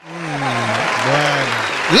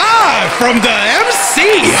Live from the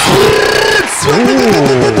MC.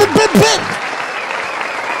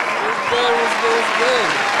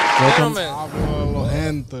 Gentlemen,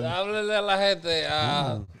 háblele a la gente.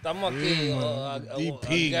 Estamos aquí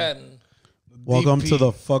again. welcome to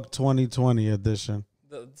the Fuck 2020 edition.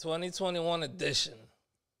 The 2021 edition.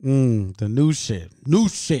 The new shit. New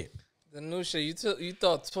shit. The new shit. You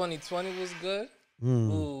thought 2020 was good?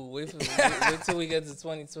 Ooh, wait till we get to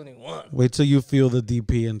 2021. Wait till you feel the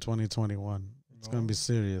DP in 2021. It's going to be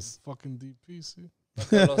serious. Fucking DP, see?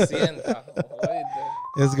 Lo sienta.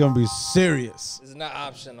 It's going to be serious. It's not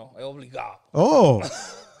optional. Es obligado. Oh.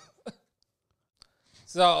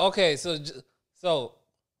 So, okay. So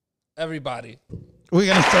everybody. We're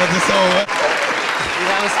going to start this over. We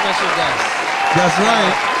have a special guest. That's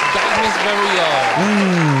right. Dyckman's very own.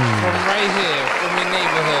 From right here, from your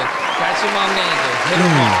neighborhood. Catch him on neighbor. Hit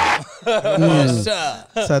him up. What's up?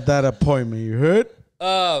 It's at that appointment. You heard?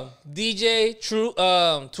 DJ Tru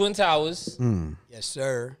Twin Towers. Yes,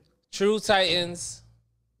 sir. Tru Titans.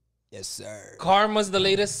 Yes, sir. Karma's the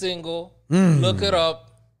latest single. Look it up.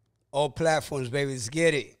 All platforms, baby. Let's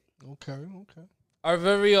get it. Okay, okay. Our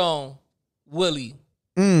very own Willie.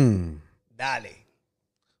 Dale.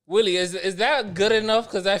 Willie, is that good enough?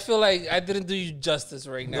 Because I feel like I didn't do you justice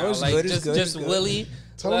right now. No, it's like good, it's good, just it's good. Willie.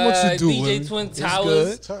 Tell him what you do, DJ Willie. Twin It's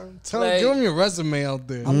Towers. good. Tell Like- give him your resume out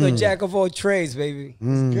there. I'm the jack of all trades, baby.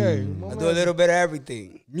 Okay. I do a little bit of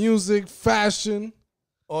everything. Music, fashion.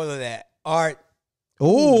 All of that. Art.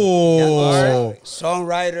 Oh.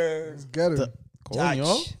 Songwriter. Get it. Coño.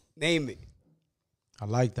 Touch. Name it. I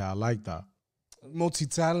like that. I like that.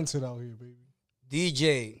 Multi-talented out here, baby.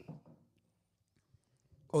 DJ.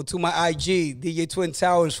 Go to my IG, DJ Twin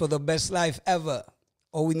Towers, for the best life ever.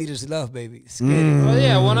 All we need is love, baby. Let's get it. Oh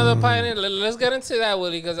yeah, one of the pioneers. Let's get into that,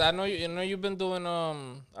 Willie, because I know you've been doing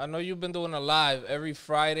a live every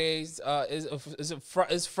Fridays.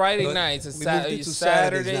 It's Friday nights. It's We moved it to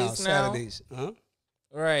Saturdays now. Saturdays. Huh?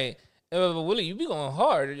 Right. But Willie, you be going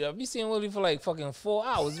hard. I be seeing Willie for like fucking 4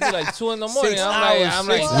 hours. It be like 2 in the morning. 6 I'm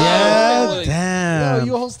like, hours. Yeah, Willie. damn. Yo,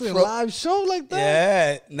 you hosting a live show like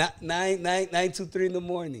that? Yeah. 9 to 3 in the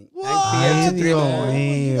morning. What? 9 p.m. to 3 in the Ay,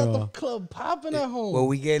 morning. You got the Mío. club popping at home. Well,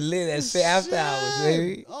 we get lit. That's the after hours,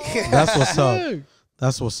 baby. Oh, That's what's up. sick.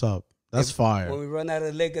 That's what's up. That's When fire. we run out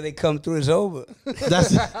of liquor, they come through. It's over.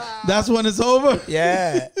 That's when it's over.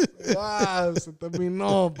 Yeah. Wow, se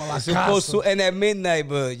terminó para la It's supposed casa. to end at midnight,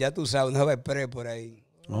 but ya tú sabes, no va a pre por ahí.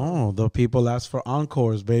 Oh, the people ask for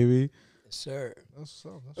encores, baby. Yes, sir. That's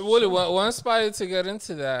up. Willie, what inspired you to get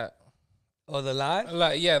into that? Oh, the live?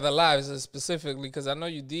 Like, yeah, the lives specifically, because I know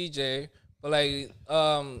you DJ, but like,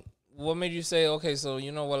 what made you say, okay, so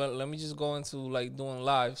you know what? Let me just go into like doing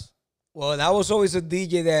lives. Well, I was always a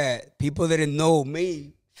DJ that people didn't know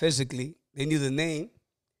me physically. They knew the name.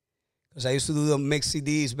 Because I used to do the mix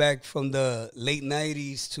CDs back from the late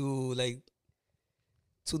 90s to like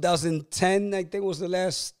 2010, I think was the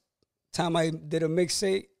last time I did a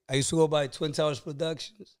mixtape. I used to go by Twin Towers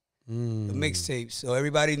Productions, the mixtapes. So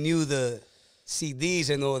everybody knew the CDs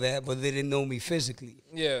and all that, but they didn't know me physically.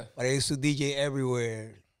 Yeah. But I used to DJ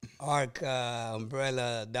everywhere. Arca,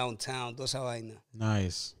 Umbrella, Downtown, toda esa vaina.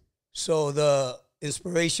 Nice. So the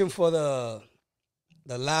inspiration for the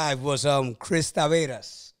live was Chris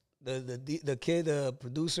Taveras, the kid, the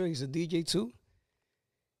producer. He's a DJ too.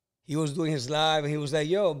 He was doing his live, and he was like,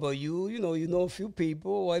 "Yo, but you know a few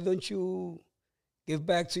people. Why don't you give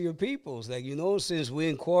back to your peoples? Like, since we're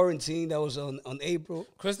in quarantine, that was on April.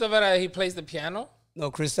 Christopher, he plays the piano.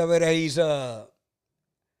 No, Chris Taveras, he's a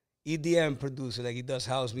EDM producer. Like, he does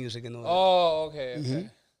house music and all that. Oh, okay.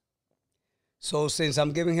 So since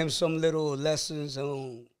I'm giving him some little lessons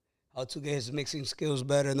on how to get his mixing skills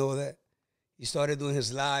better and all that, he started doing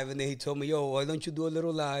his live, and then he told me, "Yo, why don't you do a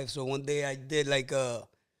little live?" So one day I did like a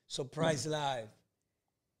surprise live,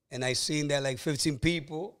 and I seen that like 15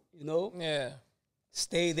 people, Yeah.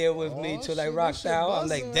 stay there with me till I shit, rocked that shit out. I'm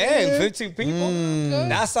buzzing like, right damn, here. 15 people?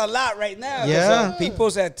 That's a lot right now. 'Cause, Yeah.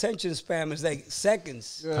 people's attention span is like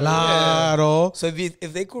seconds. Claro. So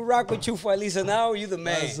if they could rock with you for at least an hour, you the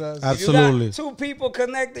man. That's- Absolutely. If you got 2 people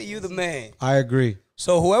connected, you the man. I agree.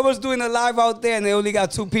 So whoever's doing a live out there and they only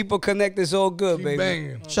got 2 people connected, it's all good, Keep baby.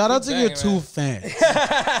 banging. Shout out to your Dang, 2 fans.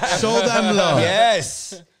 Show them love.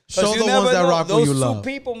 Yes. Show 'Cause the you never ones that know. rock what Those you 2 love.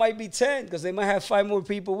 people might be 10 because they might have 5 more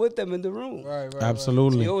people with them in the room. Right.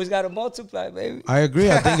 Absolutely. You always got to multiply, baby. I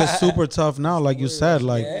agree. I think it's super tough now, like you said.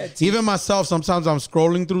 Like Yeah, even myself, sometimes I'm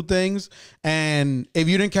scrolling through things, and if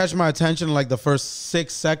you didn't catch my attention in like the first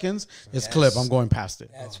 6 seconds, it's clip. I'm going past it,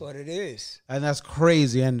 That's what it is. and that's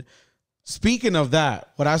crazy. And Speaking of that,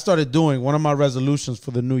 what I started doing, one of my resolutions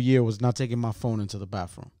for the new year was not taking my phone into the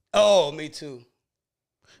bathroom. Oh, me too.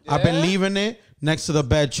 Yeah? I've been leaving it next to the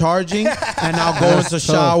bed charging, and I'll go into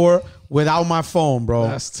shower without my phone, bro.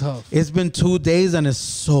 That's tough. It's been 2 days, and it's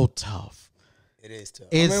so tough. It is tough.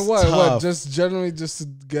 It's I mean, what? tough. Just generally just to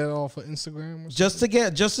get off of Instagram? Or just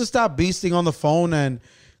to stop beasting on the phone, and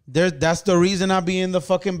that's the reason I be in the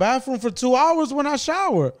fucking bathroom for 2 hours when I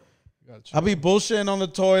shower. Gotcha. I'll be bullshitting on the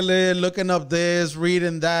toilet, looking up this,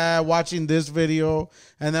 reading that, watching this video,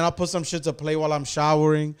 and then I'll put some shit to play while I'm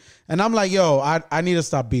showering. And I'm like, yo, I need to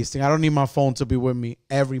stop beasting. I don't need my phone to be with me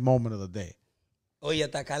every moment of the day. Oye,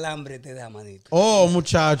 hasta calambre te da, manito. Oh, Because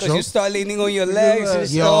muchacho. you start leaning on your legs.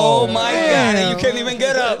 It's, Yo. oh, my God. And you can't even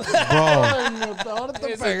get up. Bro,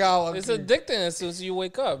 It's addicting as soon as you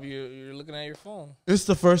wake up. You're looking at your phone. it's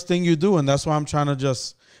the first thing you do, and that's why I'm trying to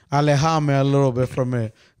just alejarme a little bit from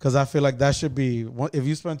it. Because I feel like that should be, if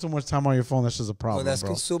you spend too much time on your phone, that's just a Oh, problem, that's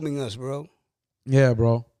bro. consuming us, bro. Yeah,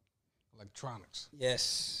 bro. Electronics.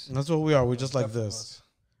 Yes. That's what we are. We just like this.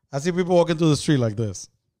 I see people walking through the street like this.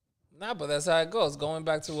 Nah, but that's how it goes. Going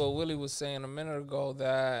back to what Willie was saying a minute ago,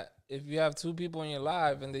 that if you have two people in your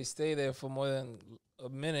life and they stay there for more than a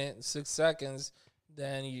minute, 6 seconds,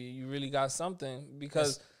 then you really got something.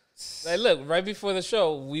 Because, like, look, right before the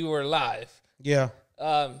show, we were live. Yeah.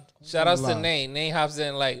 Shout outs to Nate. Nate hops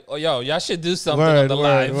in like, oh, yo, y'all should do something on Word, the word,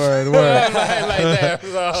 live. word, word. like that.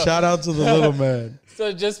 So, Shout out to the little man.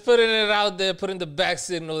 so just putting it out there, putting the back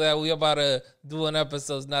signal that we about to do an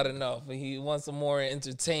episode is not enough. He wants some more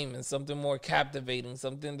entertainment, something more captivating,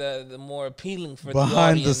 something that more appealing for the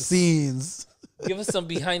Behind audience. the scenes. Give us some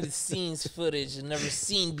behind the scenes footage never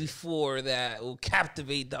seen before that will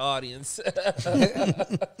captivate the audience.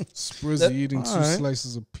 Sprizzy eating 2 right.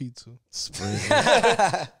 slices of pizza.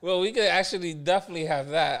 Well, we could actually definitely have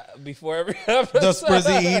that before every episode. The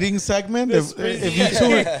Sprizzy eating segment.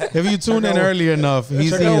 If you tune in early enough, he's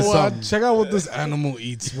Check eating out, something. check out what this animal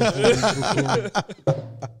eats. Before we record.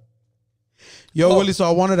 Yo, Willie, so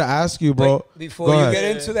I wanted to ask you, bro. Wait, before Go you ahead. get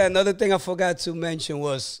into that, another thing I forgot to mention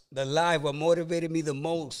was the live. What motivated me the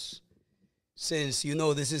most, since, you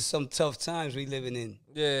know, this is some tough times we living in.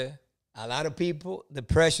 Yeah. A lot of people,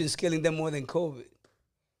 depression's killing them more than COVID.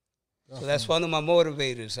 So that's one of my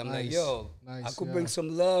motivators. I'm like, yo, I could bring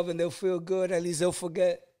some love and they'll feel good. At least they'll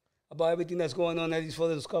forget about everything that's going on, at least for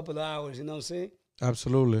those couple of hours. You know what I'm saying?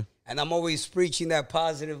 Absolutely. And I'm always preaching that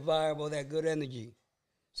positive vibe or that good energy.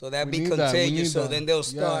 So that We be need that. We contagious. need So that. then they'll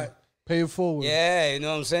start. Pay it forward. Yeah, you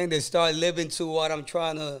know what I'm saying? They start living to what I'm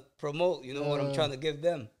trying to promote, you know, what I'm trying to give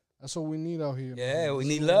them. That's what we need out here. Yeah, man. we That's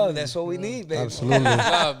need what love. That's what we need, baby. Absolutely.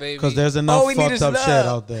 Love, baby. Because there's enough All we need fucked is up love. shit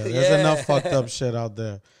out there. There's Yeah. enough fucked up shit out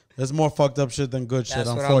there. There's more fucked up shit than good shit, That's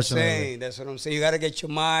what I'm unfortunately. saying. That's what I'm saying. You got to get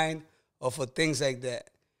your mind off of things like that.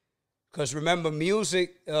 Because remember,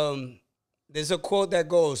 music, there's a quote that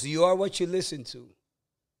goes, you are what you listen to.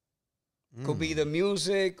 Could be the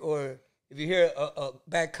music, or if you hear a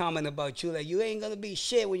bad comment about you, like, you ain't going to be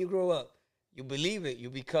shit when you grow up. You believe it. You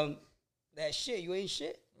become that shit. You ain't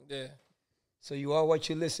shit. Yeah. So you are what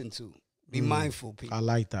you listen to. Be mindful, people. I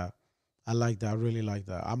like that. I like that. I really like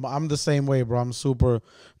that. I'm the same way, bro. I'm a super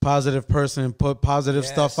positive person. Put positive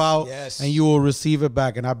stuff out, and you will receive it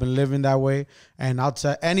back. And I've been living that way. And I'll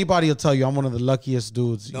tell anybody will tell you I'm one of the luckiest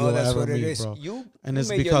dudes you'll ever meet, bro. And it's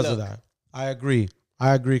because of that. I agree.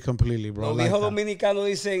 I agree completely, bro. Los Like viejos that. dominicanos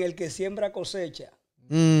dicen el que siembra cosecha.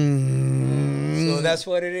 Mm. So that's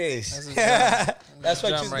what it is. That's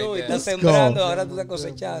what you're doing. Estás go. sembrando, ahora tú estás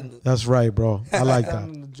cosechando. That's right, bro. I like that.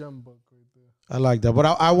 In the gem book right there. I like that. But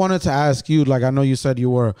I wanted to ask you, like, I know you said you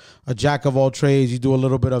were a jack of all trades. You do a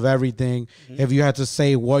little bit of everything. If you had to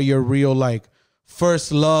say what your real, like,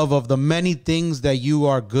 first love of the many things that you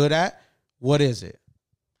are good at, what is it?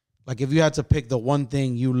 Like, if you had to pick the one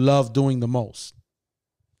thing you love doing the most.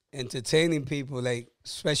 Entertaining people, like,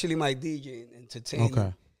 especially my DJing, entertaining.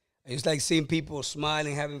 Okay. I just like seeing people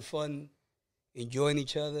smiling, having fun, enjoying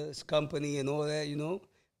each other's company and all that, you know?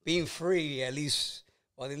 Being free, at least,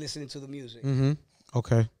 while they're listening to the music. Mm-hmm.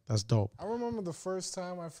 Okay. That's dope. I remember the first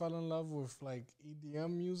time I fell in love with like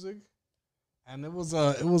EDM music, and it was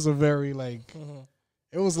a very like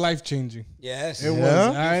it was life changing. Yes. It was.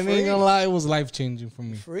 Yeah? I ain't Free. gonna lie, it was life changing for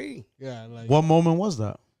me. Free. Yeah, like What moment was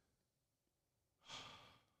that?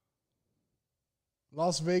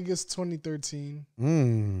 Las Vegas 2013.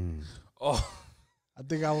 Oh, I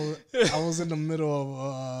think I was in the middle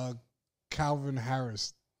of Calvin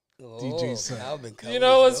Harris DJ set. Calvin, you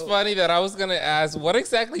know what's funny that I was gonna ask what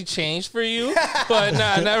exactly changed for you, but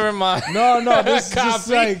nah, never mind. No, this is just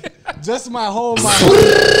Copy. like just my whole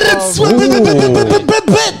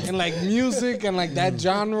and like music and like that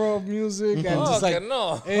genre of music and just like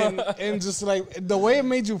and just like the way it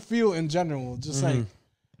made you feel in general, just like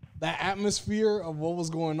that atmosphere of what was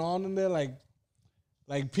going on in there, like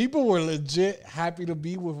people were legit happy to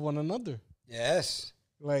be with one another. Yes.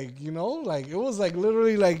 Like, you know, like it was like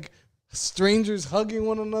literally like strangers hugging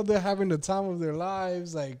one another, having the time of their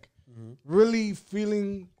lives, like really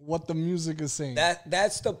feeling what the music is saying.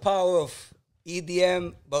 That's the power of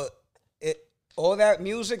EDM, but all that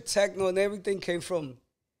music, techno and everything came from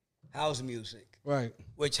house music. Right.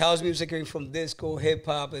 Which house music came from disco, hip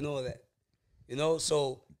hop and all that. You know,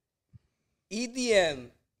 so EDM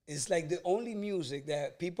is like the only music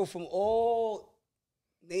that people from all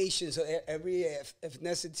nations, every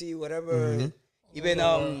ethnicity, whatever,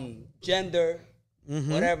 even gender,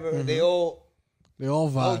 whatever, they all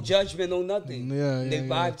vibe. No judgment, no nothing. They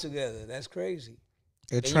vibe together. That's crazy.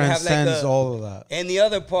 It transcends all of that. Any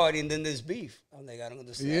other party, and then there's beef. I'm like, I don't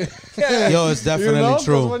understand. Yo, it's definitely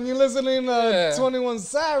true. When you're listening to 21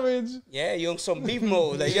 Savage, you're on some beef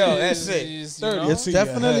mode. Like, yo, that's it. It's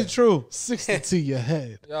definitely true. 60 to your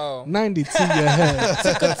head. Yo. 90 to your head.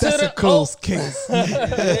 That's a close case.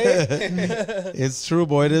 It's true,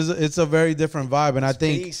 boy. It's a very different vibe, and I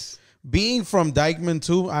think. Peace. Being from Dyckman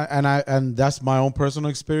too, and that's my own personal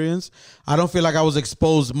experience. I don't feel like I was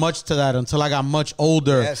exposed much to that until I got much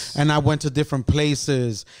older, and I went to different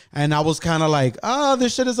places, and I was kind of like,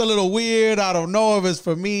 this shit is a little weird. I don't know if it's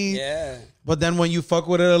for me. Yeah. But then when you fuck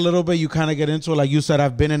with it a little bit, you kind of get into it. Like you said,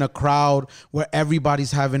 I've been in a crowd where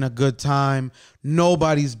everybody's having a good time,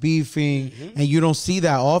 nobody's beefing, and you don't see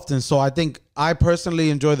that often. So I think I personally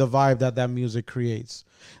enjoy the vibe that music creates.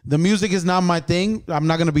 The music is not my thing. I'm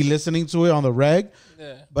not going to be listening to it on the reg,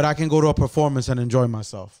 but I can go to a performance and enjoy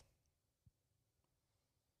myself.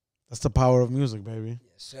 That's the power of music, baby.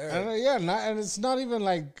 Yes, sir. And it's not even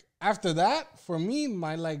like after that, for me,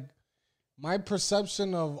 my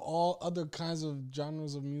perception of all other kinds of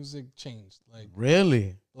genres of music changed. Like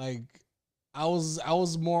really? Like I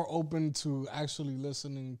was more open to actually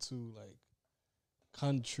listening to like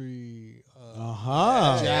country,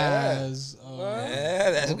 jazz.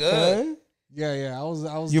 That's good. Yeah. I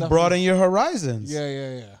was. You broaden your horizons.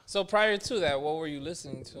 Yeah. So prior to that, what were you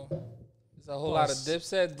listening to? It's a whole lot of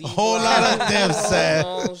Dipset. A whole lot of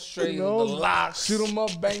Dipset. Straight the locks. Shoot 'em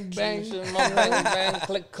up, bang bang. Shoot 'em up, bang bang,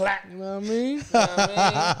 click clack. You know what I mean? You know what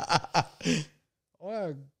I mean? All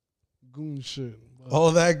that goon shit. All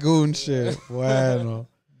that goon shit. Bueno.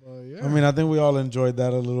 I mean, I think we all enjoyed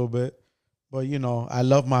that a little bit. But, you know, I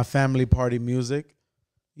love my family party music.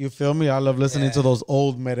 You feel me? I love listening to those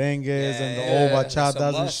old merengues and the old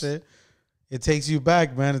bachatas and shit. It takes you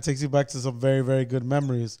back, man. It takes you back to some very, very good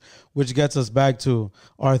memories, which gets us back to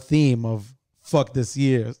our theme of fuck this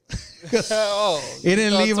year. It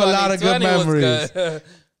didn't leave a lot of good memories.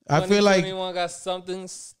 I feel like 2021 got something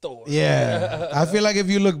stored. Yeah. I feel like if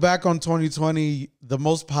you look back on 2020, the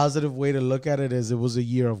most positive way to look at it is it was a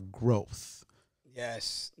year of growth.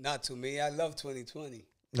 Yes, not to me. I love 2020. See?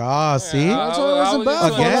 Again,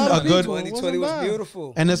 a good 2020 was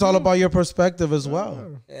beautiful. And it's all about your perspective as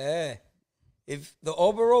well. Yeah. If the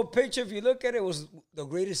overall picture, if you look at it, was the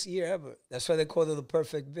greatest year ever. That's why they call it the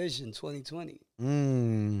perfect vision, 2020.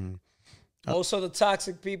 Most of the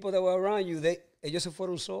toxic people that were around you, they just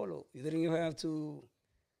fueron solo. You didn't even have to.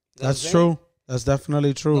 That's true. That's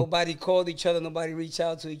definitely true. Nobody called each other. Nobody reached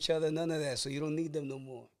out to each other. None of that. So you don't need them no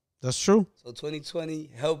more. That's true. So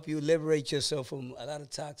 2020 helped you liberate yourself from a lot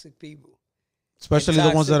of toxic people. Especially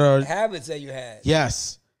the ones that are habits that you had.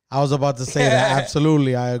 Yes. I was about to say that.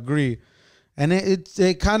 Absolutely. I agree. And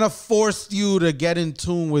it kind of forced you to get in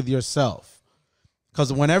tune with yourself.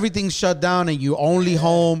 Because when everything's shut down and you only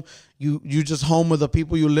home, you just home with the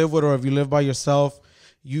people you live with, or if you live by yourself,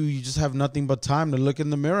 you just have nothing but time to look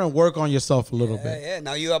in the mirror and work on yourself a little bit. Yeah.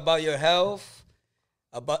 Now you're about your health.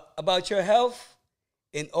 About your health.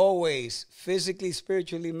 In all ways, physically,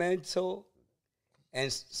 spiritually, mental,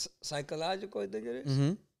 and psychological, I think it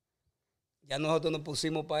is. Ya nosotros nos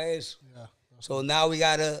pusimos para eso. So now we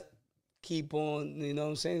got to keep on, you know what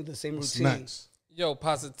I'm saying, the same routine. Next? Yo,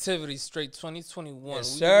 positivity straight 2021. Yes,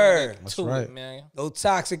 sir. That's right. Man. No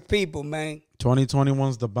toxic people, man.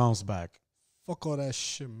 2021's the bounce back. Fuck all that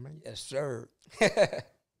shit, man. Yes, sir.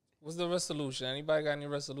 What's the resolution? Anybody got any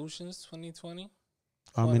resolutions 2020?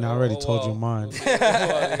 I mean, I already told you mine.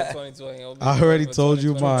 2020. I already told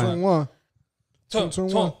you mine.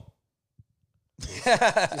 2021.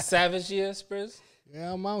 The savage year, Spurs?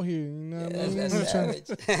 Yeah, I'm out here. You know what I mean? That's savage.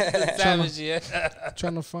 Savage year.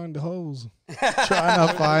 Trying to find the hoes. Trying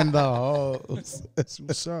to find the hoes. That's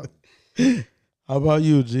what's up. How about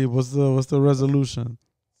you, G? What's the resolution?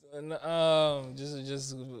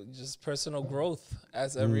 Just personal growth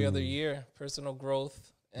as every other year. Personal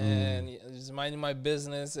growth and just minding my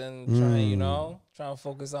business and trying to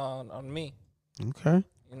focus on me. Okay.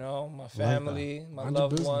 You know, my family, my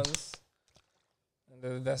loved ones.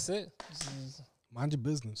 And that's it. Mind your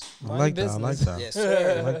business. I like that. Yes,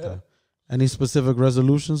 sir. I like that. Any specific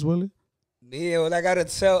resolutions, Willie? Yeah, well, I gotta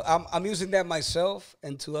tell. I'm using that myself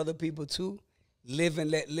and to other people too. Live and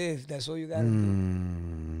let live. That's all you gotta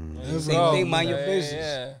do. Same thing. Mind your business.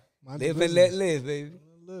 Yeah. Live and let live, baby.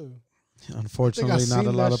 Unfortunately, not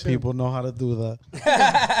a lot of people know how to do that.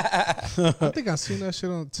 I think I seen that shit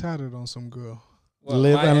tatted on some girl. Well,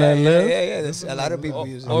 live and let live. Yeah. There's a lot of people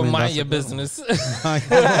use it. Or mind your business. It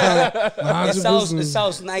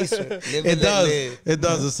sounds nicer. It does. It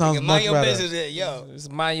does. It sounds much better. Mind your business, yo. It's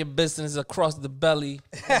mind your business across the belly.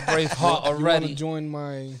 Brave heart already. You want to join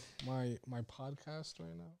my podcast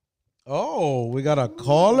right now? Oh, we got a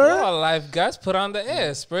caller? Oh, life guys, put on the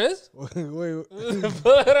air, Spritz. Wait.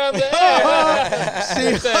 Put it on the air.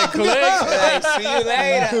 She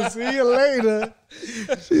See you later.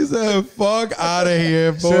 She said, fuck out of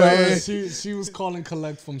here, boy. She was calling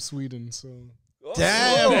collect from Sweden, so.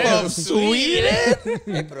 Damn, from Sweden?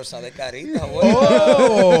 Pero sale carita,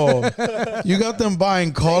 Oh, you got them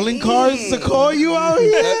buying calling cards to call you out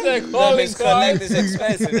here? Collect is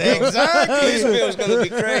expensive. Exactly. This bill's gonna be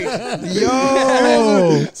crazy.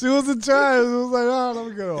 Yo. She was in charge. It was like, let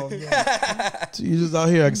me get off. So you just out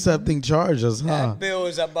here accepting charges, huh? That bill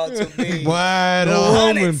is about to be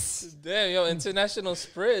hundreds. Damn, yo, international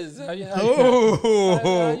Spritz. How you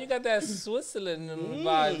got that Switzerland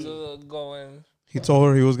vibes going? He told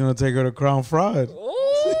her he was going to take her to Crown Fried.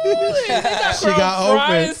 She got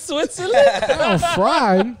open. In Switzerland? Crown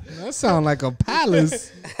Fried? That sounds like a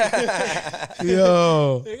palace.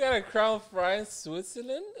 Yo. You got a Crown Fried in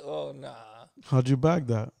Switzerland? Oh, nah. How'd you bag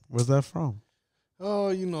that? Where's that from?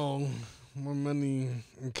 Oh, more many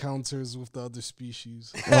encounters with the other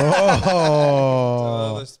species.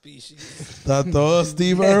 Oh. The other species. That todo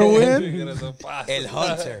Steve Irwin? El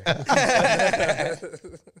Hunter.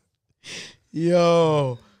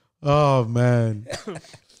 Yo. Oh, man.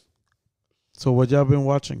 So what y'all been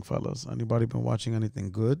watching, fellas? Anybody been watching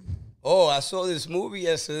anything good? Oh, I saw this movie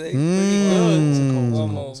yesterday. Pretty good. It's a cool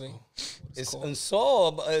movie.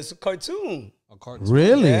 It's a cartoon. A cartoon.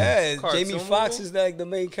 Really? Yeah, Jamie Foxx is like the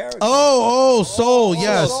main character. Soul,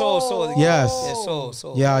 yes. Soul. Yes. Yeah,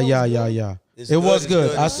 Soul. Yeah. It was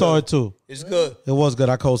good. I saw it too. It's good. It was good.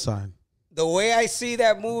 I co-signed. The way I see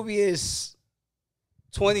that movie is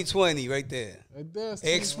 2020 right there.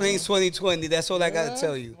 It explains 2020. That's all I got to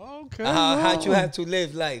tell you. Okay. How you have to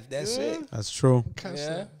live life. That's it. That's true.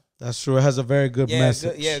 Yeah. That's true. It has a very good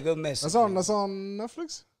message. Good message. That's on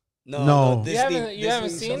Netflix? No. Disney, you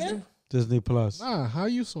haven't seen it? Disney Plus. Nah, how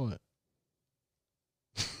you saw it?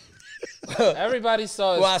 Everybody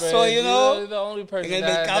saw it. Well, I saw, You're the only person en el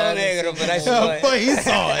that mercado negro, but I saw it. But he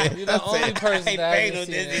saw it. You're the only person that hasn't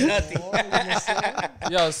seen Disney,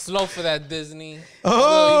 nothing. Yo, slow for that, Disney.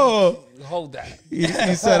 Oh. Hold that. He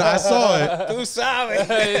said, I saw it. Tú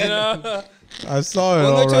sabes. You know? I saw it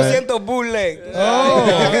all right. 800 bootleg. We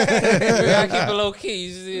gotta keep it low key.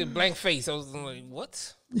 You see a blank face. I was like, what?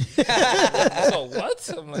 So what?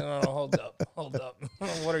 I'm like, no, hold up.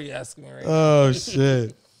 What are you asking me right now? Oh,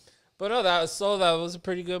 shit. But no, that was a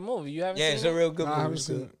pretty good movie. You haven't seen it? Yeah, it's a real good movie. I haven't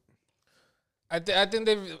seen it. I think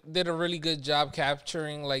they did a really good job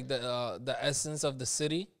capturing like the essence of the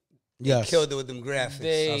city. Yes. Killed it with them graphics.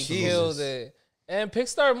 They killed it. And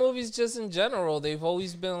Pixar movies, just in general, they've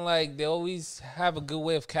always been like they always have a good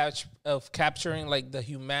way of capturing like the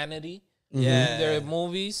humanity in their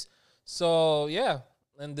movies. So yeah,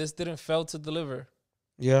 and this didn't fail to deliver.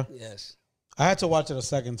 Yeah. Yes. I had to watch it a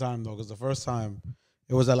second time though, because the first time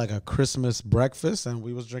it was at like a Christmas breakfast and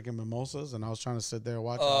we was drinking mimosas and I was trying to sit there and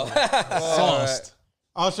watch it. Sauced.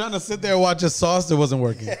 I was trying to sit there and watch it sauced. It wasn't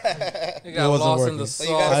working. You It got wasn't lost working. in the So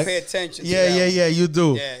sauce. you gotta pay attention. Yeah. You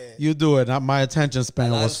do. Yeah. You do it. My attention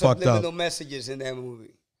span was fucked up. No messages in that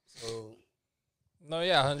movie. So No,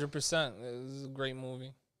 yeah, 100%. It was a great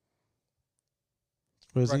movie.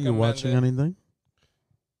 Is you watching anything?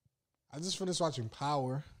 I just finished watching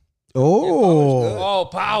Power. Oh,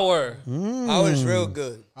 Power. Power is real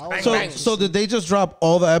good. So did they just drop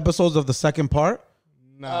all the episodes of the second part?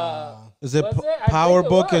 Nah. Is it Was it? I Power think it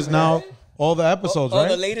Book was, is now right? all the episodes, The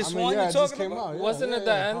right? latest one yeah, you it just talking came about? out. Yeah, Wasn't it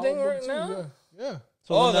the ending Power right Book now? too, Yeah.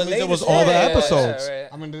 So the that means it was latest all the one? episodes. Right.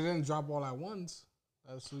 I mean, they didn't drop all at once.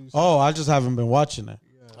 That's what you said. Oh, I just haven't been watching it.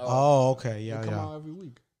 Yeah. Oh, okay. They Yeah, come yeah. out every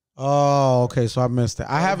week. Oh, okay. So I missed it.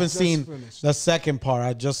 I haven't seen the second part.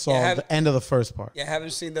 I just saw the end of the first part. Yeah, I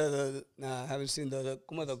haven't seen the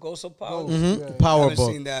Ghost of Power. Power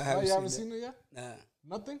book. Seen that. You haven't seen it yet? Nah.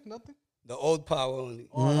 Nothing. The old Power only.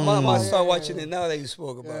 I might start watching it now that you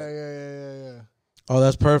spoke about it. Yeah. Oh,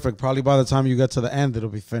 that's perfect. Probably by the time you get to the end, it'll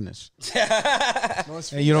be finished.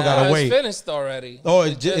 And you don't gotta wait. It's finished already. Oh,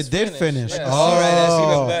 it did finish. Yeah. Oh, right. That's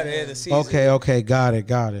even better. Yeah, the season. Okay. Got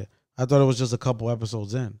it. I thought it was just a couple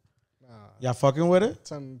episodes in. Y'all fucking with it?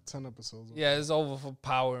 10 episodes. Yeah, it's over for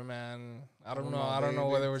Power, man. I don't know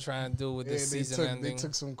what they were trying to do with this season ending. They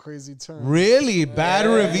took some crazy turns. Really? Bad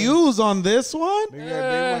reviews on this one?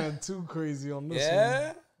 They went too crazy on this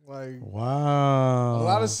one. Like, wow. A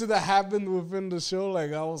lot of shit that happened within the show,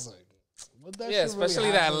 like, I was like, what that shit especially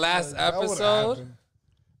really that last episode.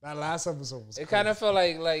 That last episode was It kind of felt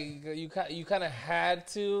like you kind of had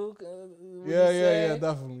to. Yeah,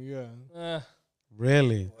 definitely,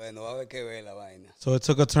 Really? So it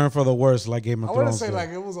took a turn for the worse, like Game of Thrones. I wouldn't say like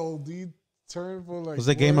it was OD turn for like. Was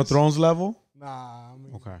it Game of Thrones level? Nah, I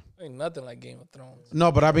mean, okay. Ain't nothing like Game of Thrones.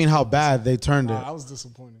 No, but I mean how bad they turned it. I was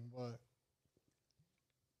disappointing, but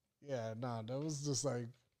that was just like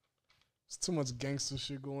it's too much gangster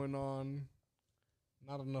shit going on.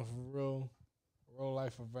 Not enough real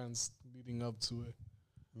life events leading up to it.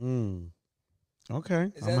 Okay,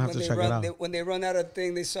 I'm gonna have to check it out. When they run out of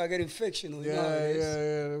thing, they start getting fictional. Yeah.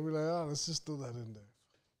 They'll be like, oh, let's just throw that in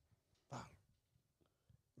there.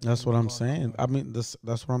 That's what I'm saying. I mean, that's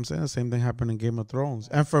what I'm saying. The same thing happened in Game of Thrones.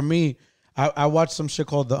 And for me, I watched some shit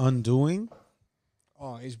called The Undoing.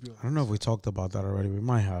 Oh, HBO. I don't know if we talked about that already. We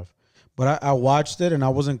might have. But I watched it, and I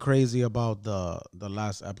wasn't crazy about the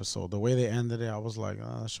last episode. The way they ended it, I was like,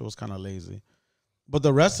 that show was kind of lazy. But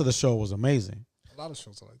the rest of the show was amazing. A lot of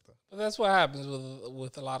shows are like that. But that's what happens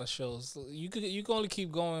with a lot of shows. You can only keep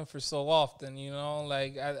going for so often, you know.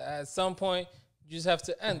 Like at some point, you just have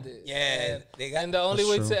to end it. Yeah, and the only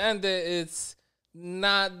way to end it, it's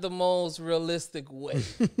not the most realistic way.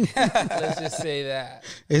 Let's just say that.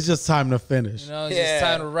 It's just time to finish. You know, it's just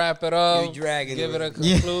time to wrap it up. Give it a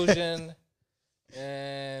conclusion.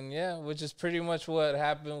 And which is pretty much what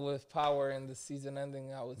happened with Power in the season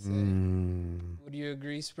ending, I would say. Would you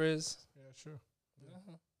agree, Sprizz? Yeah, sure.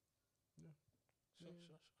 Okay.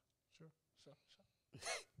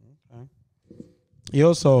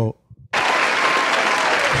 Yo, so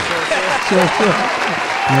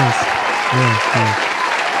yes.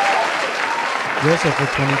 Yeah, so for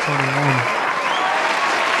 2021,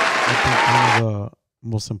 I think one of the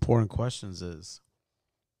most important questions is,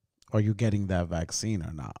 are you getting that vaccine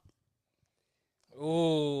or not?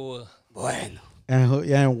 Ooh. Bueno.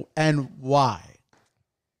 And why?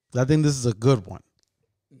 I think this is a good one.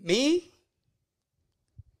 Me?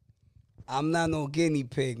 I'm not no guinea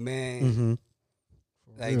pig, man.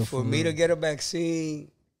 Like, for me to get a vaccine,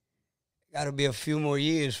 got to be a few more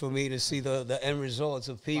years for me to see the end results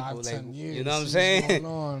of people. 5-10 years, you know what I'm saying?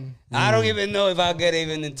 I don't even know if I'll get it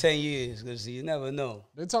even in 10 years because you never know.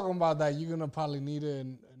 They're talking about that you're going to probably need it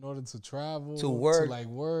in order to travel. To work. To, like,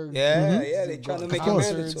 work. Yeah, they're trying to make it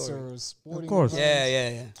mandatory. Or sporting of course.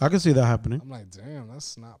 Yeah. I can see that happening. I'm like, damn,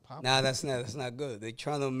 that's not popular. Nah, that's not good. They're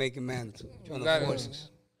trying to make it mandatory.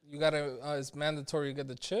 You got to, it's mandatory to get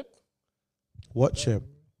the chip? What chip?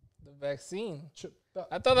 The vaccine. Chipped up.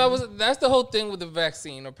 I thought that's the whole thing with the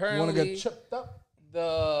vaccine. Apparently, You want to get chipped up?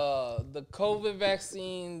 The COVID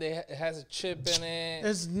vaccine, it has a chip in it.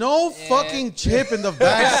 There's no fucking chip in the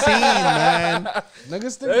vaccine, man.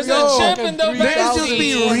 Niggas think There's a chip in the vaccine. Niggas just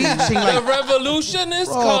be reaching like the revolution is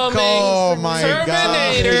coming. Oh my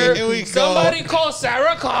Terminator. God. Here we go. Somebody call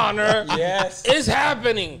Sarah Connor. Yes. It's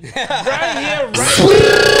happening. Right here, right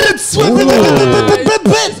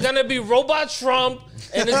It's gonna be Robot Trump.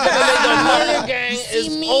 And it's gonna make the murder gang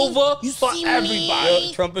is over for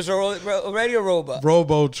everybody. Trump is already a robot.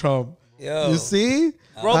 Robo Trump. Yo. You see?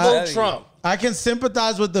 Robo Trump. I can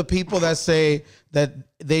sympathize with the people that say that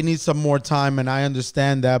they need some more time, and I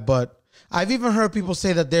understand that, but I've even heard people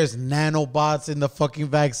say that there's nanobots in the fucking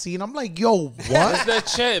vaccine. I'm like, yo, what? It's the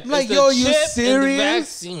chip. I'm like, it's yo, the you chip serious? In the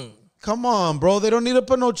vaccine. Come on, bro. They don't need to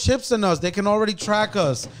put no chips in us. They can already track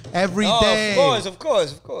us every day. Of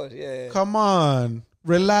course. Yeah. Come on.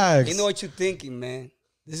 Relax. You know what you're thinking, man.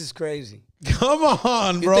 This is crazy. Come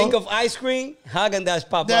on, bro. You think of ice cream? Haagen-Dazs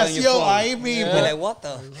pop out on your phone. Ahí mismo. You're like, what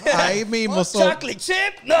the? Ahí mismo. So, chocolate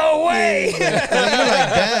chip? No way. you're like,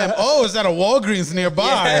 damn. Oh, is that a Walgreens nearby?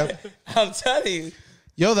 Yeah, I'm telling you.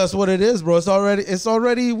 Yo, that's what it is, bro.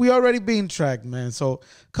 We already being tracked, man. So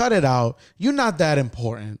cut it out. You're not that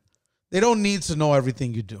important. They don't need to know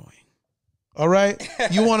everything you're doing. All right,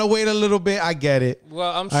 you want to wait a little bit. I get it.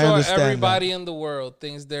 Well, I'm sure everybody in the world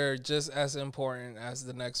thinks they're just as important as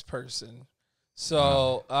the next person.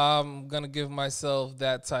 So I'm gonna give myself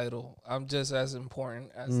that title. I'm just as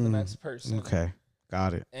important as the next person. Okay,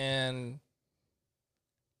 got it. And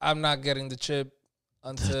I'm not getting the chip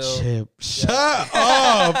until the chip. Shut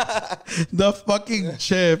up. The fucking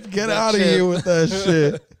chip. Get out of here with that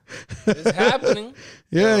shit. It's happening.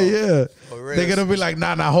 Yeah. They're gonna be like,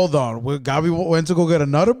 nah, hold on. Gabi went to go get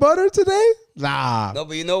another butter today? Nah. No,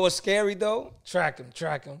 but you know what's scary though? Track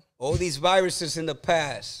him. All these viruses in the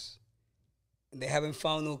past, they haven't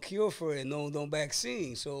found no cure for it, no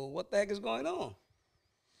vaccine. So what the heck is going on?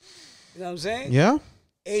 You know what I'm saying? Yeah.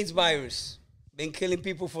 AIDS virus. Been killing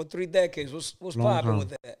people for 3 decades. What's popping with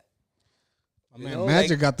that?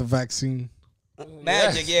 Magic got the vaccine.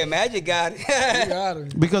 Magic, yeah, Magic got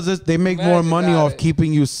it. Because they make more money off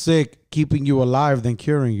keeping you sick, keeping you alive than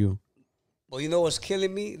curing you. Well, you know what's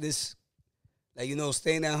killing me? This, like,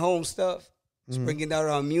 staying at home stuff. It's bringing down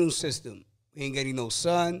our immune system. We ain't getting no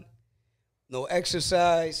sun, no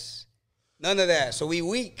exercise, none of that. So we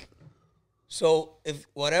weak. So if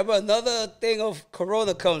whatever another thing of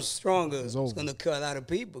corona comes stronger, it's going to kill a lot of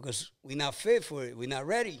people because we're not fit for it. We're not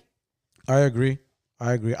ready. I agree.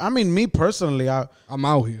 I mean, me personally, I'm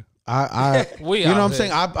out here. you know what I'm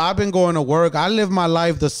saying? I've been going to work. I live my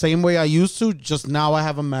life the same way I used to. Just now I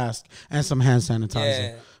have a mask and some hand sanitizer.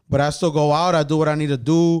 Yeah. But I still go out. I do what I need to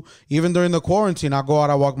do. Even during the quarantine, I go out.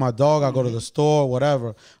 I walk my dog. I go to the store,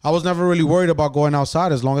 whatever. I was never really worried about going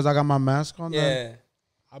outside as long as I got my mask on. Yeah.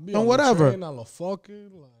 I be on whatever. The train, I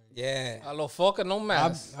lo fucking no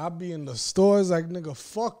mask. I be in the stores like, nigga,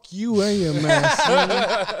 fuck you and your mask.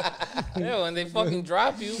 Yeah, when they fucking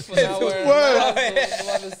drop you for not wearing a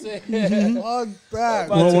mask. Fuck that.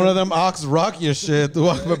 Well, one of them ox rock your shit.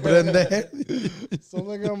 So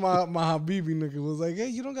nigga, my Habibi nigga was like, hey,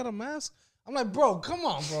 you don't got a mask? I'm like, bro, come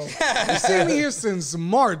on, bro. You seen me here since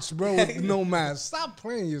March, bro, with no mask. Stop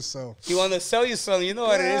playing yourself. He want to sell you something. You know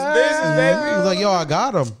what it is, business, baby. He's like, yo, I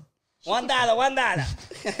got him. $1.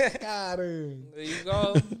 Got him. There you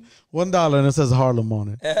go. $1 and it says Harlem on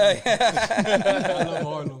it. I love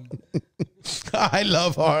Harlem. I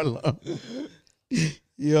love Harlem.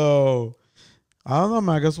 Yo. I don't know,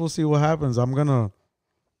 man. I guess we'll see what happens.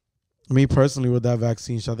 Me personally with that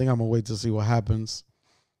vaccine shot, I think I'm going to wait to see what happens.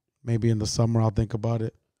 Maybe in the summer I'll think about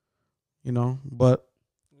it, but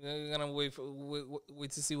you're gonna wait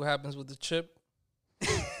to see what happens with the chip.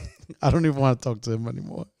 I don't even want to talk to him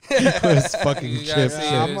anymore. It's fucking chip.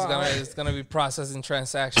 It's gonna be processing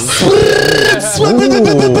transactions.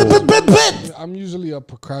 I'm usually a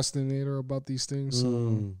procrastinator about these things,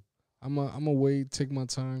 so I'm a wait, take my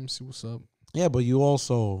time, see what's up. Yeah, but you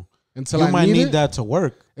also until I might need it, that to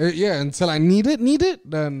work. Yeah, until I need it,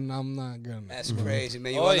 then I'm not gonna. That's crazy,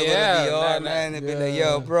 man. You want to go to VR, man, and be like,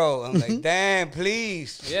 yo, bro. I'm like, damn,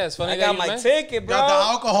 please. Yeah, it's funny. I got my ticket, bro. Got the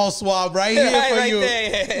alcohol swab right here for you.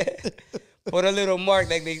 There. Put a little mark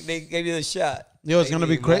like they gave you the shot. Yo, it's going to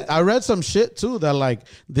be crazy. I read some shit, too, that, like,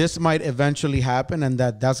 this might eventually happen and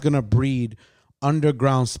that's going to breed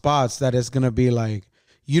underground spots that it's going to be like,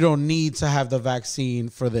 you don't need to have the vaccine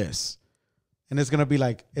for this. And it's going to be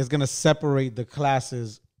like, it's going to separate the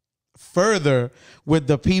classes further with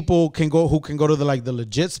the people who can go to the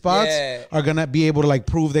legit spots are going to be able to like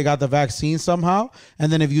prove they got the vaccine somehow. And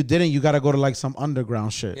then if you didn't, you got to go to like some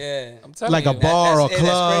underground shit. Yeah. I'm telling like you. a bar or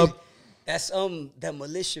club. That's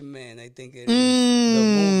Demolition Man, I think it is. The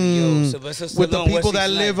movie, yo. With the people that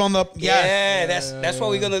live on the that's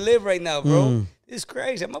what we're gonna live right now, bro. It's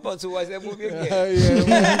crazy. I'm about to watch that movie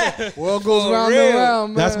again. World goes round and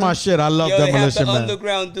round, man. That's my shit. I love Demolition Man. The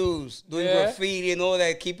underground dudes doing graffiti and all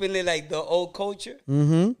that, keeping it like the old culture.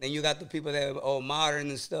 Then you got the people that are all modern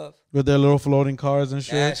and stuff with their little floating cars and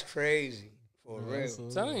shit. That's crazy. For real.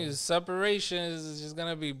 I'm telling you, separation is just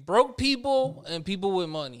gonna be broke people and people with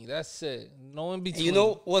money. That's it. No in between. And you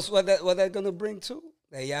know what that gonna bring too?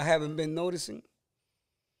 That y'all haven't been noticing?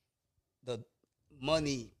 The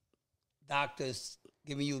money doctors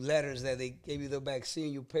giving you letters that they gave you the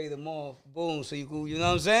vaccine, you pay them off, boom, so you know what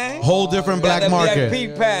I'm saying? Whole different black market.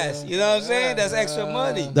 VIP pass, you know what I'm saying? That's extra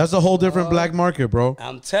money. That's a whole different black market, bro.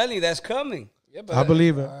 I'm telling you, that's coming. Yeah, but I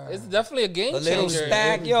believe it. It's definitely a game changer. A little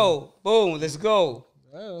stack, yo, boom, let's go.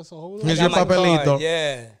 Yeah, that's a whole Here's your papelito.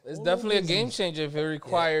 Yeah. It's definitely a game changer if it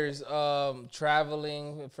requires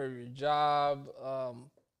traveling for your job.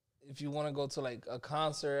 If you want to go to like a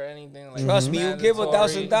concert or anything, like trust me, you give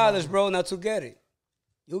 $1,000, bro, not to get it.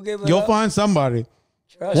 You'll find somebody.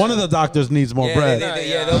 One of the doctors needs more bread.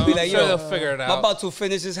 They'll be like, yo, they'll figure it out. I'm about to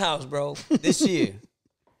finish this house, bro, this year.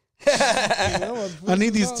 I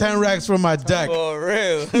need these 10 racks for my deck. For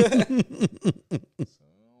real. I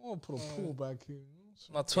want to put a pool back here.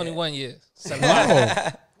 About 21 years.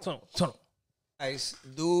 I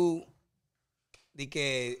do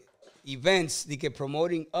the events, the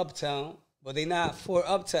promoting Uptown, but they're not for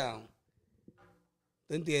Uptown.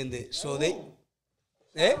 ¿Tú entiendes? So they...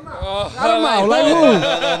 Shout him out, like who?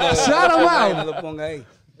 Shout him out. No lo ponga ahí.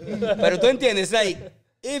 Pero tú entiendes, like,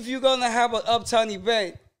 if you're gonna have an Uptown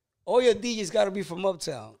event, all your DJs gotta be from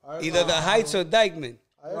Uptown. Either the Heights or Dyckman.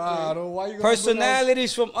 Why you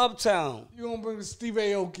Personalities from Uptown. You gonna bring Steve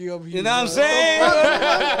Aoki up here? You know what I'm saying?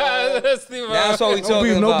 That's what we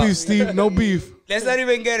talking about. No beef, Steve. No beef. Let's not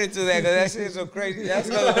even get into that because that shit's so crazy. That's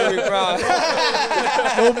gonna be me proud.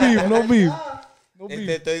 No beef. No beef.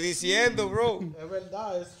 Te estoy diciendo, bro. Es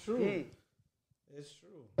verdad, it's true. It's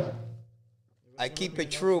true. I keep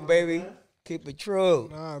it true, baby. Keep it true.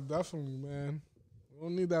 Nah, definitely, man. We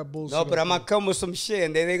don't need that bullshit. No, but I'm gonna come with some shit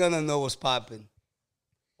and then they're gonna know what's popping.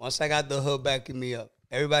 Once I got the hood backing me up.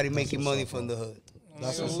 Everybody making money from the hood.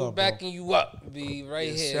 That's what's up, backing you up. Be right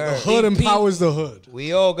here. Sir. The hood empowers the hood.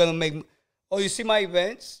 We all gonna make... Oh, you see my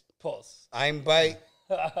events? Pause. I invite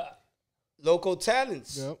local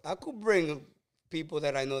talents. Yep. I could bring people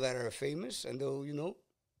that I know that are famous and they'll, you know...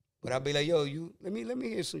 But I'll be like, yo, you let me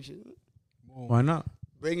hear some shit. Why not?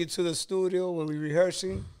 Bring it to the studio when we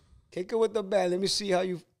rehearsing. Kick it with the band. Let me see how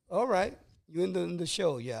you... All right. You in the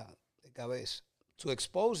show. Yeah. De cabeza. To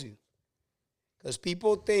expose you. Because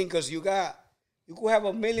people think, because you could have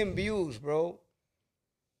 1 million views, bro.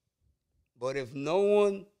 But if no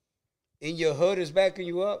one in your hood is backing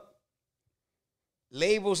you up,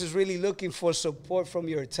 labels is really looking for support from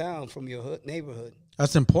your town, from your hood, neighborhood.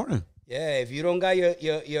 That's important. Yeah, if you don't got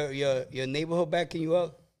your neighborhood backing you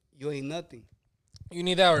up, you ain't nothing. You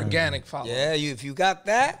need that organic follow. Yeah, if you got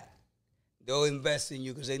that, they'll invest in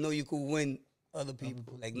you because they know you could win other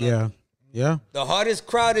people. Like nothing. Yeah. Yeah. The hardest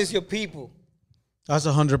crowd is your people. That's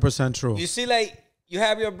 100% true. You see, like, you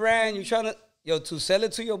have your brand, you trying to, to sell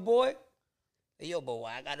it to your boy. Hey, yo, but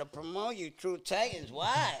why I got to promote you, Tru Titans?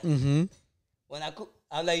 Why? Mm-hmm. When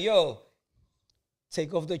I'm like, yo,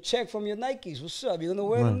 take off the check from your Nikes. What's up? You going to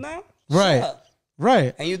wear them now? Right.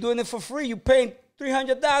 Right. And you're doing it for free. You paying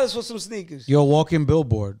 $300 for some sneakers. You're a walking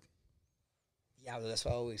billboard. Yeah, that's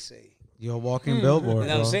what I always say. You're a walking billboard, You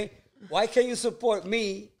know what I'm saying? Why can't you support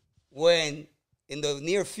me when in the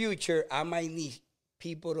near future I might need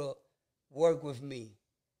people to work with me?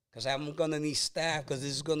 Because I'm going to need staff because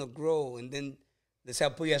this is going to grow. And then let's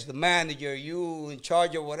have put you as the manager, you in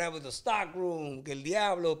charge of whatever, the stock room, que el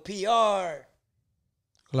diablo, PR.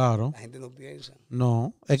 Claro. La gente no piensa.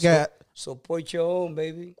 No. Es que support your own,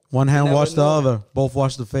 baby. One hand wash the other. Both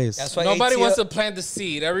wash the face. That's why nobody ATL wants to plant the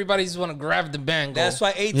seed. Everybody just want to grab the bangle. That's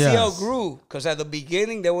why ATL grew. Because at the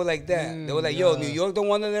beginning, they were like that. They were like, yo, New York don't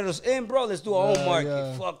want to let us in, bro. Let's do our own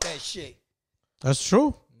market. Fuck that shit. That's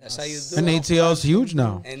true. That's how you do and it. And ATL's huge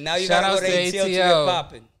now. And now you got to go to ATL to get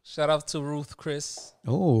popping. Shout out to Ruth Chris.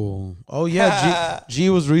 Oh yeah. G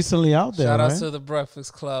was recently out there. Shout out right? to the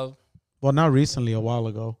Breakfast Club. Well, not recently, a while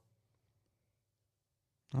ago.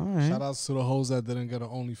 All right. Shout out to the hoes that didn't get an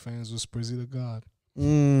OnlyFans with Sprizzy the God.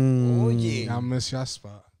 Oh yeah. I miss your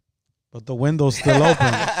spot. But the window's still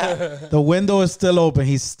open. The window is still open.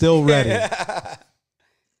 He's still ready.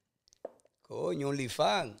 Coño,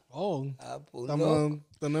 OnlyFans. Oh.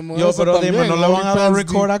 Yo, pero dime, ¿no le van a dar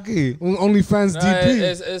record aquí? OnlyFans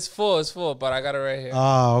DP. It's full, but I got it right here.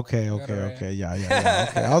 Ah, okay. Yeah.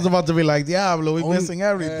 Okay. I was about to be like, Diablo, we missing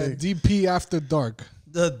everything. DP After Dark.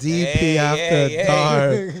 The DP After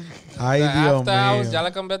Dark. Ay, Dios After Hours, mío. ya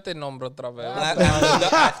le cambiaste el nombre otra vez.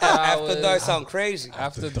 After Dark sound crazy.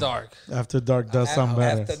 After Dark. After Dark does sound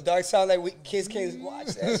better. After Dark sound like kids can't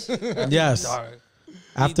watch that shit. Yes. Dark.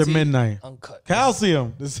 After midnight. Uncut.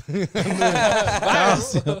 Calcium.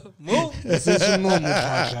 Calcium. Move. This is your normal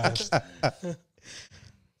podcast.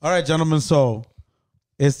 All right, gentlemen. So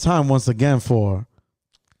it's time once again for.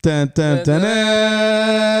 Dun, dun, dun,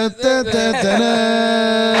 dun, dun, dun, dun,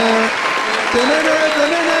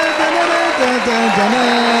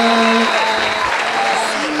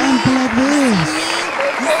 Unplug this.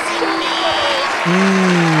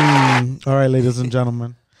 All right, ladies and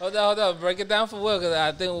gentlemen. Hold on. Break it down for Will, because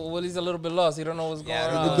I think Willie's a little bit lost. He don't know what's going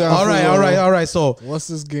on. All right. So what's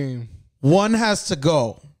this game? One has to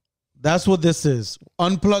go. That's what this is.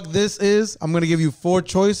 Unplug this is. I'm going to give you 4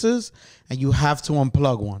 choices, and you have to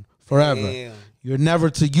unplug one forever. Damn. You're never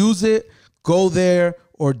to use it, go there,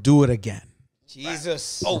 or do it again.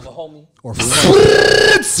 Jesus. Over, homie. Or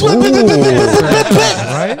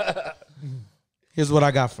right? Here's what I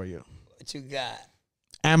got for you. What you got?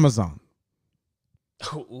 Amazon.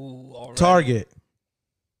 Ooh, all right. Target,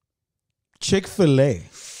 Chick-fil-A,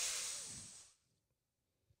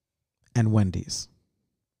 and Wendy's.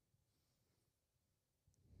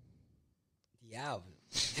 Yeah.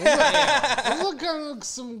 Those are kind of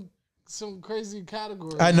some crazy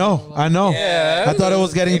categories. I know. Yeah. I thought it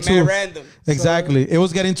was getting too random. Exactly. It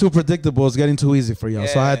was getting too predictable. It was getting too easy for y'all.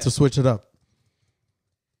 So I had to switch it up.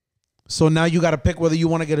 So now you got to pick whether you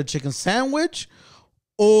want to get a chicken sandwich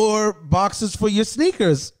or boxes for your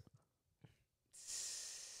sneakers.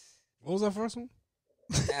 What was that first one?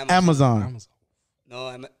 Amazon.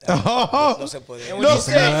 No, no se puede. And when you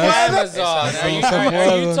say Amazon, are you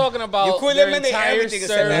talking about their entire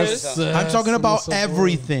service? I'm talking about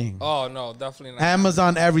everything. Oh, no, definitely not.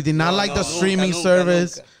 Amazon, everything. Not like the streaming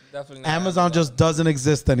service. Definitely not. Amazon just doesn't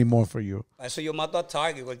exist anymore for you. Eso yo mato a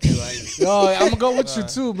Target cualquier vaina. Yo, I'm gonna go with you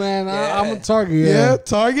too, man. I'm a Target. Yeah,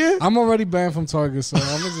 Target? I'm already banned from Target, so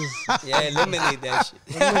I'm gonna just Eliminate that shit.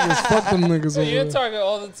 fuck them niggas over You're there. Target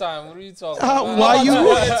all the time. What are you talking about? Why you?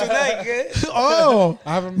 Tonight, ¿qué? Oh,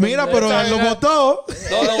 I haven't been mira, there. pero él lo votó.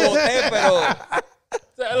 No lo voté, pero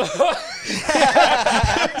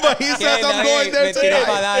But he says I'm going there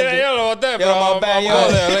today. Yo lo voté, pero my I'm bad,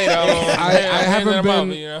 going there later. I haven't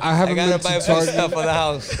been. I haven't I gotta been buy to some Target. stuff for the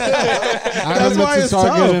house. I That's haven't why been to it's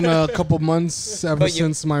Target tough. in a couple months ever But you-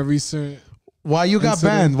 since my recent Why you got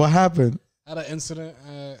Incident. banned? What happened? had an incident.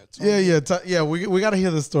 At Target. Yeah. We got to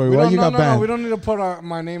hear the story. We Why don't, you no, got no, banned? no, we don't need to put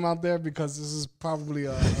my name out there because this is probably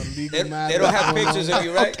a legal matter. They don't have pictures of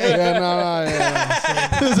you, right? Yeah, no,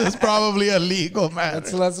 yeah. This is probably illegal, man.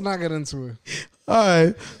 So let's not get into it. All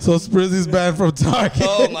right. So Sprizzy's banned from Target.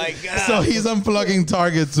 Oh my God. So he's unplugging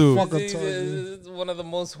Target too. Fuck a This is one of the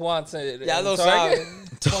most wanted. Ya lo Target.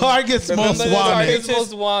 saben. Target's Remember most the wanted. Target's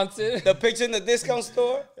most wanted. The picture in the discount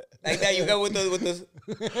store, like that, you got with the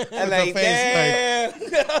and like, face, damn.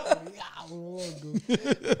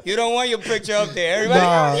 You don't want your picture up there. Everybody,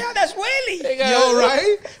 Nah. oh, yeah, that's Willie. Yo,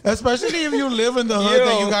 right? Especially if you live in the hood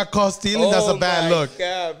and Yo. you got caught stealing, that's a bad look. Oh my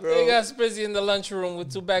God, bro. They got Sprizzy in the lunchroom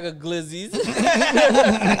with 2 bags of glizzies.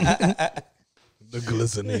 The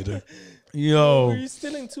Glizzinator. Are Yo, you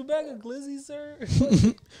stealing 2 bags of glizzies, sir?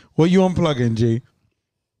 what you unplugging, G?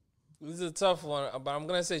 This is a tough one, but I'm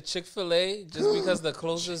gonna say Chick-fil-A just because the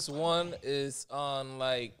closest one is on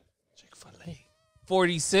like Chick-fil-A.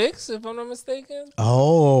 46, if I'm not mistaken.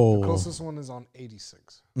 Oh, Closest one is on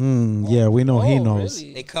 86. yeah, we know he knows.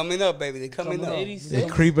 Really? They coming up, baby. They coming up. 86. They're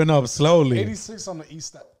creeping up slowly. 86 on the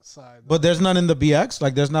east side. But there's none in the BX.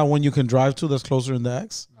 Like, there's not one you can drive to that's closer in the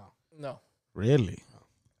X. No, Really?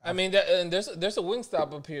 I mean, and there's a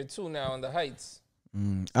Wingstop up here too now in the Heights.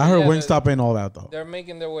 I heard Yeah, Wingstop ain't all that though. They're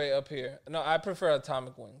making their way up here. No, I prefer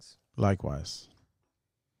Atomic Wings. Likewise.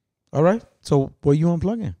 All right. So, what you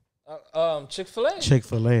unplugging? Chick-fil-A.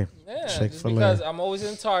 Chick-fil-A. Yeah, just Chick-fil-A. because I'm always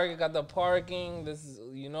in Target, got the parking. This is,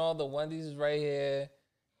 the Wendy's is right here,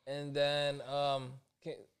 and then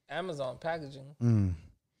Amazon packaging.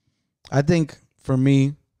 I think for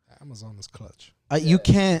me, Amazon is clutch. you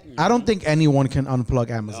can't. I don't think anyone can unplug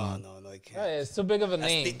Amazon. No, you can't. Yeah, it's too big of a That's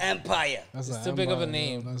name. the empire. That's It's an too big of a empire,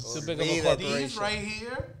 name. yeah, It's that's- too big of a These corporation. right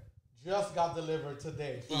here just got delivered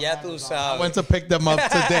today. Ya tú I sabes. went to pick them up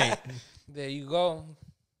today. There you go.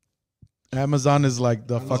 Amazon is like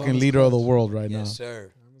the Amazon fucking is leader of the clutch. world right now. Yes,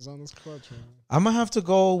 sir. Amazon is clutch, man. I'm gonna have to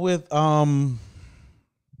go with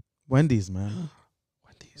Wendy's, man.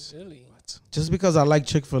 Wendy's. Really? Just because I like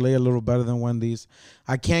Chick-fil-A a little better than Wendy's.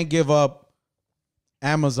 I can't give up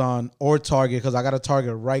Amazon or Target because I got a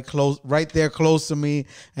Target right there close to me.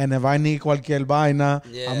 And if I need cualquier vaina,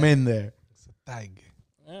 Yeah. I'm in there. It's a tiger.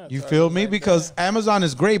 Yeah, You Target's feel me? right Because Amazon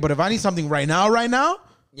is great, but if I need something right now,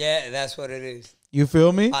 Yeah, that's what it is. you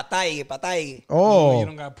feel me? Patay. Oh, You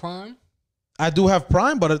don't got Prime? I do have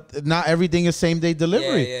Prime, but not everything is same day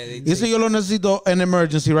delivery. Yeah, they Eso yo lo necesito an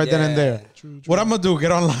emergency right then and there. True. What I'm gonna do?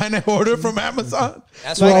 Get online and order from Amazon?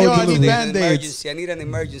 That's Like, why yo, I I need need an Band-Aids. emergency. I need an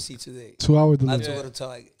emergency today. 2 hour I have delivery. to go to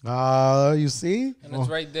Target. You see? And it's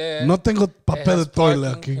right there. No tengo It papel has de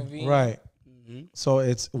toilet parking, aquí. convenient. Right. So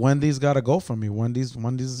it's Wendy's got to go for me. Wendy's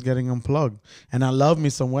is getting unplugged, and I love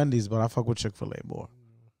me some Wendy's, but I fuck with Chick-fil-A more.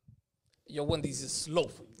 Your Wendy's is slow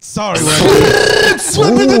for you. Sorry, Wendy's.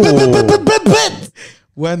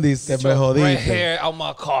 Wendy's, te me Red jodiste. hair out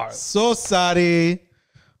my car. So sorry.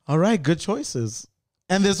 All right, good choices.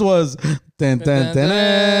 And this was ten, ten, ten,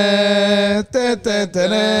 ten, ten, ten, ten,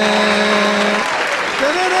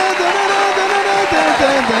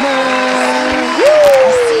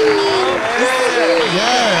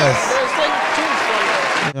 Yes.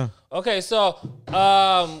 Yeah. Okay, so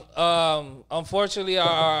unfortunately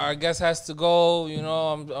our guest has to go.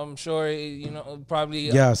 I'm sure probably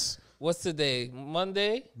Yes. What's today?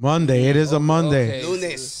 Monday? Monday. It is a Monday. Okay.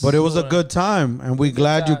 Lunes. But it was a good time, and we're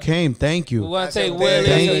glad you came. Thank you. We want to take Willie.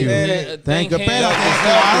 Thank you. Thank you. Espérate.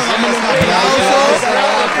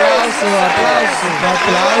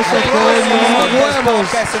 Aplauso a todo el mundo.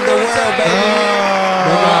 Best in the world, baby.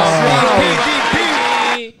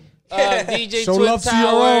 DJ Show Tru love to your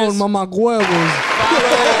own, Towers. mama huevos.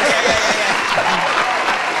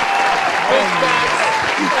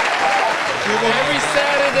 Every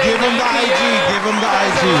Saturday, Give him the 9 IG. p.m. Give him the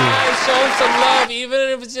IG. Show him some love, even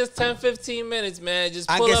if it's just 10-15 minutes, man. Just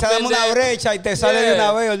pull Aunque up se dame in una there. brecha y te sale de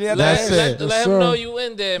una vez, olvídate That's de eso. it. Let him know you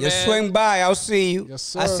in there, man. Just swing by, I'll see you. Yes,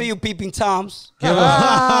 sir. I see you peeping toms. Give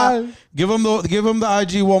him the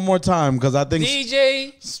IG one more time, because I think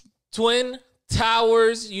DJ Twin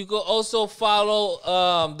Towers. You could also follow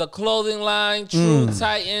the clothing line, Tru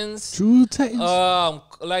Titans. Tru Titans.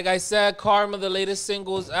 Like I said, Karma, the latest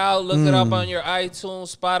single's out. Look it up on your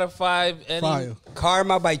iTunes, Spotify, Fire.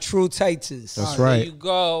 Karma by Tru Titans. that's There right. you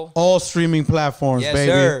go. All streaming platforms, Yes,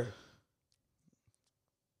 baby. sir.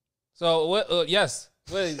 So what? Yes.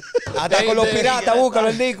 Wait. Hasta con los piratas, búscalo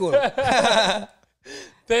el disco.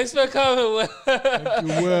 Thanks for coming. Will.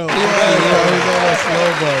 You will.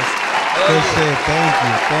 Slow bus. Good shit. Thank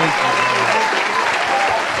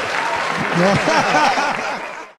you.